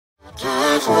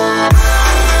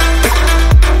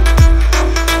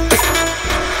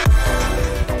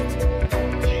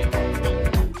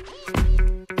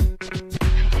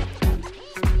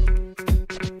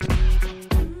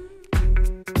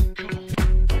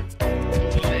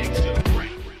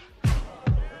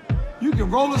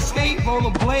Roller skate, roller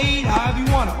blade, however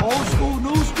you want it. Old school,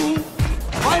 new school,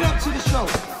 right up to the show.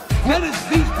 Venice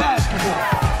Beach basketball.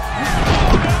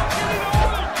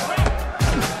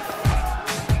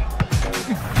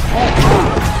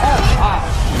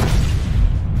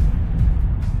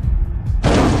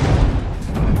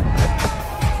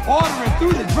 Ordering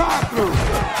through the drive-thru.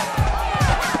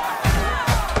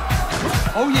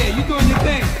 Oh yeah, you doing your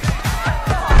thing.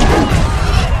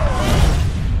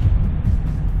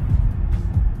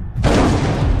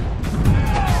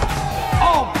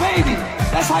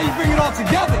 That's how you bring it all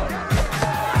together.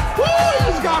 Woo, you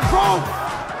just got broke.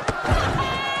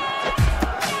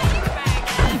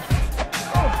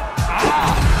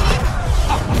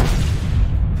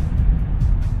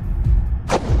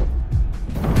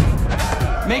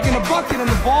 Making a bucket in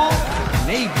the ball,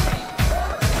 maybe.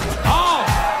 Oh,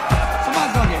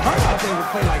 somebody's gonna get hurt out there with a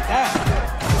play like that.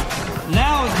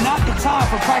 Now is not the time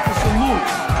for practicing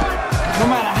moves, no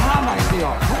matter how nice they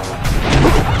are.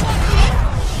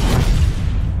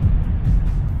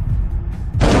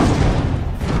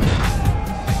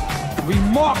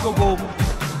 Remarkable.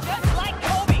 Just like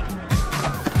Kobe.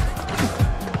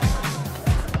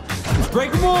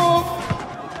 Break them off.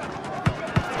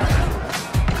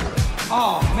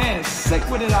 Oh man, sick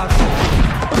with it out there.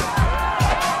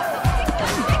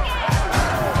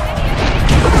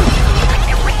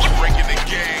 Breaking the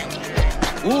game.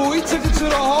 Ooh, he took it to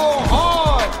the hole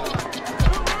hard.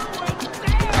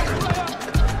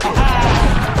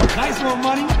 Nice little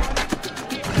money.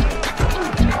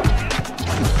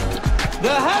 The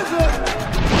hazard.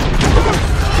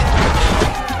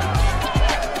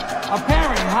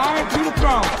 Apparent hired to the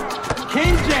throne.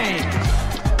 King James.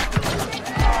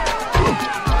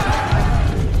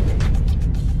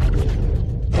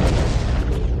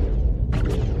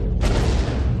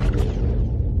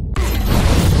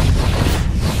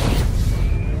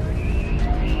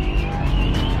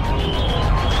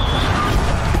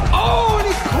 Oh, and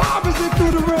he clobbers it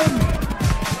through the rim.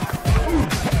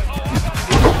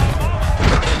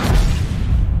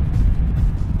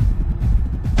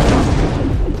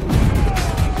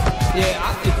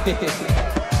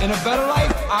 In a better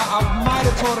life, I might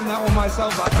have taught him that one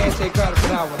myself. I can't take credit for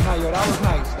that one. No, yo, that was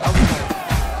nice. That was nice.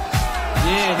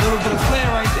 Yeah, a little bit of flair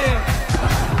right there.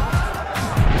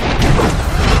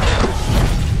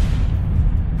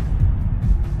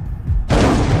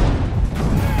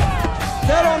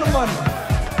 Dead on the money.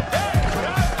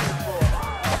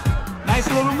 Nice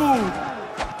little move.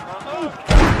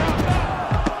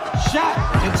 Shot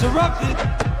interrupted.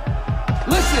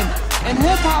 Listen, in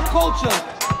hip-hop culture,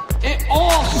 it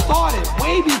all started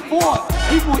way before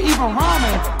people were even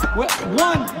rhyming with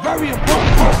one very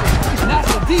important person, and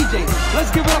that's the DJ.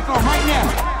 Let's give it up for him right now.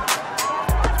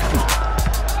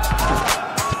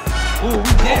 Ooh,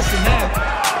 we dancing now.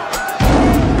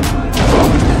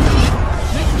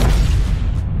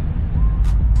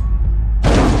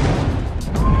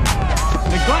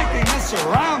 Neglecting his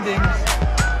surroundings.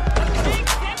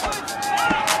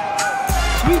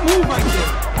 Sweet move right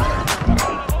there.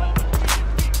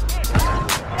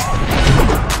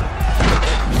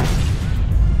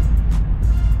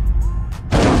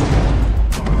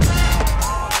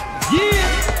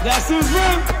 That's his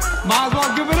rim. Might as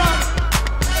well give it up.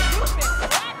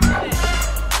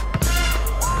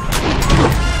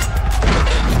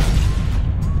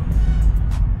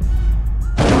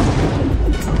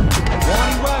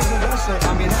 Ronnie Wagner, that's it. I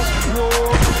mean, that's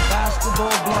pure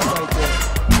basketball blood right there.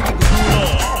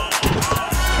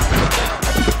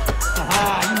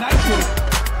 You nice with it.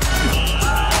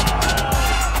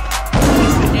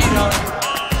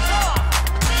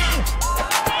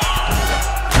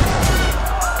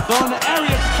 Listen, in the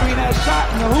area between that shot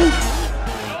and the hoop.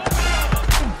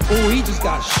 Oh, he just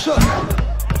got shook.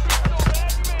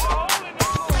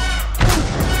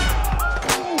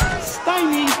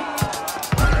 Stymie.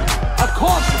 A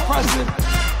court suppressor.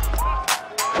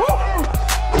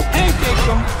 Pancaked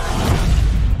him.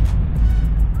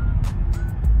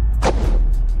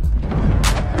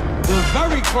 It was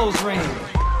very close range.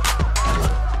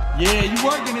 Yeah, you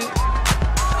working it.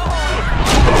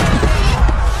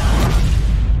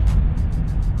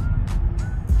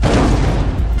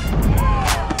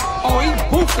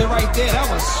 Boofed it right there. That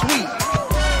was sweet.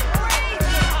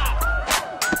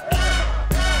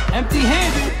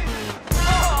 Empty-handed.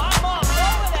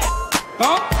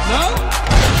 Oh, no?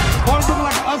 Corner's looking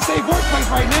like an unsafe workplace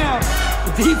right now.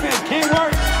 The defense can't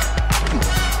work.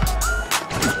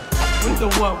 With the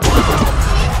what?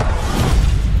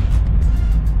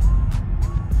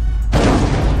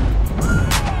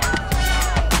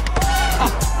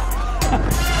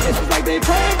 It's like they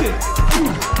planned it.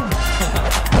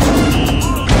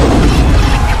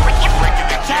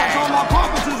 Shout all my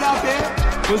carpenters out there.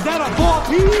 Was that a ball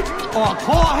peen or a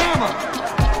claw hammer?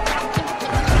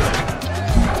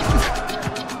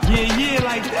 Yeah,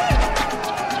 like that.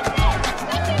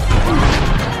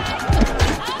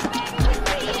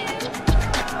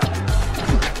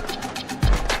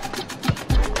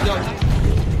 Yo.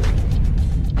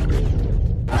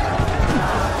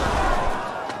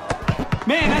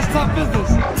 Man, that's tough business.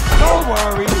 Don't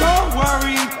worry,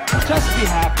 just be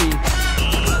happy.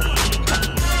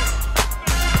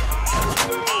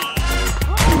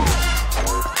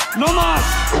 No mas!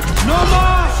 No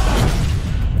mas!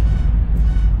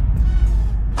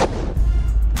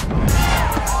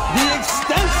 The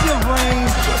extensive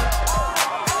range.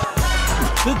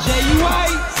 The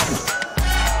J.U.I.'s.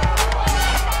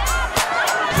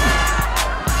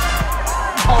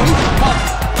 Oh, he just bugged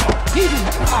him.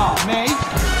 Oh, man, he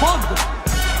bugged him.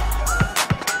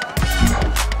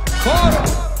 Caught him.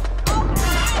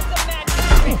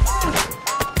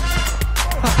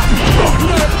 You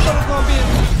know that's what it's gonna be.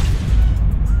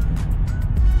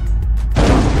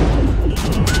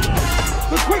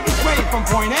 The quickest way from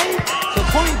point A to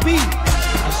point B,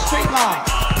 a straight line.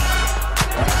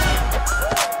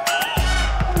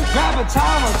 Grab a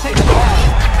towel or take a bath.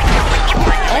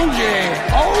 Oh yeah,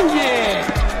 oh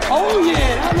yeah, oh yeah,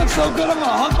 that looks so good, I'm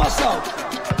gonna hug myself.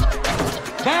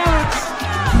 Balance,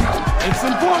 it's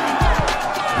important.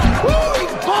 Woo, he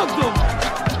bugged him.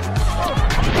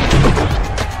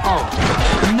 Oh,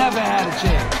 never had a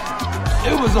chance.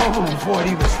 It was over before it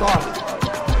even started.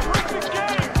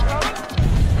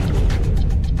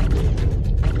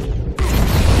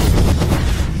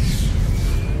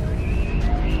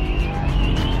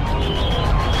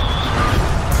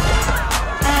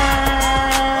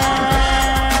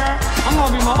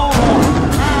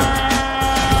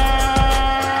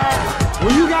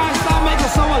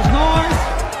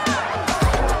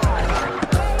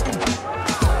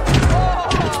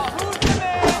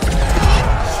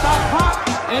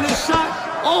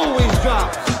 Always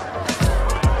drops.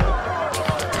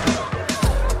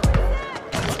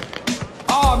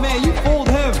 Oh man, you fooled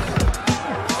him.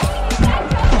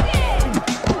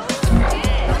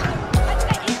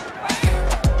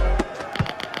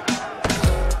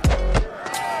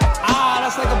 Ah,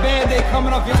 that's like a band-aid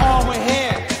coming off your arm with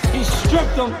hair. He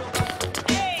stripped him.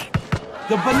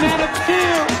 The banana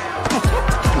peel.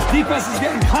 Defense is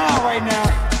getting calm right now.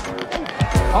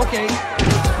 Okay,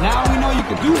 now we know you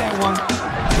can do that one.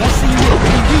 Let's see you get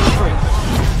reach for it.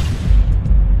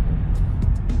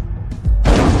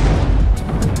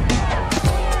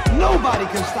 Nobody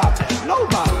can stop that.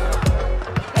 Nobody.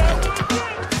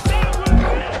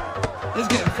 It's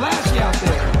getting flashy out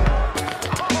there.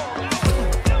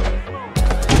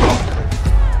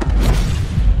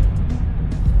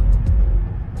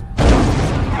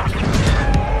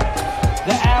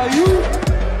 The alley-oop.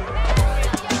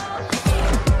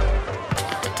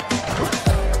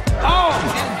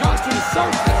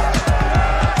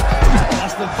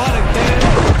 That's the butter, kid.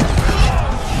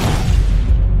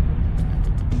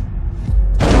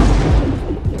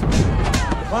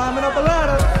 Climbing up a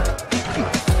ladder.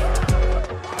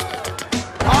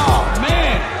 Oh,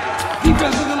 man.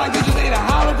 Defense looking like they just ate a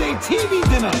holiday TV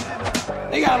dinner.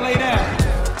 They gotta lay down.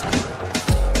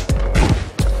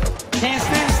 Can't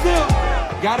stand still.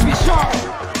 Gotta be sharp.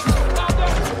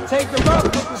 Take the rough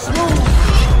with the smooth.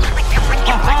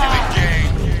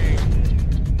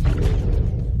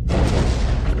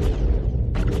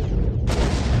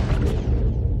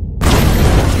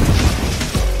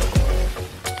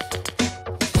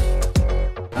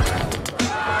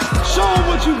 Show 'em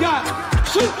what you got.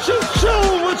 Show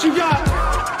 'em what you got.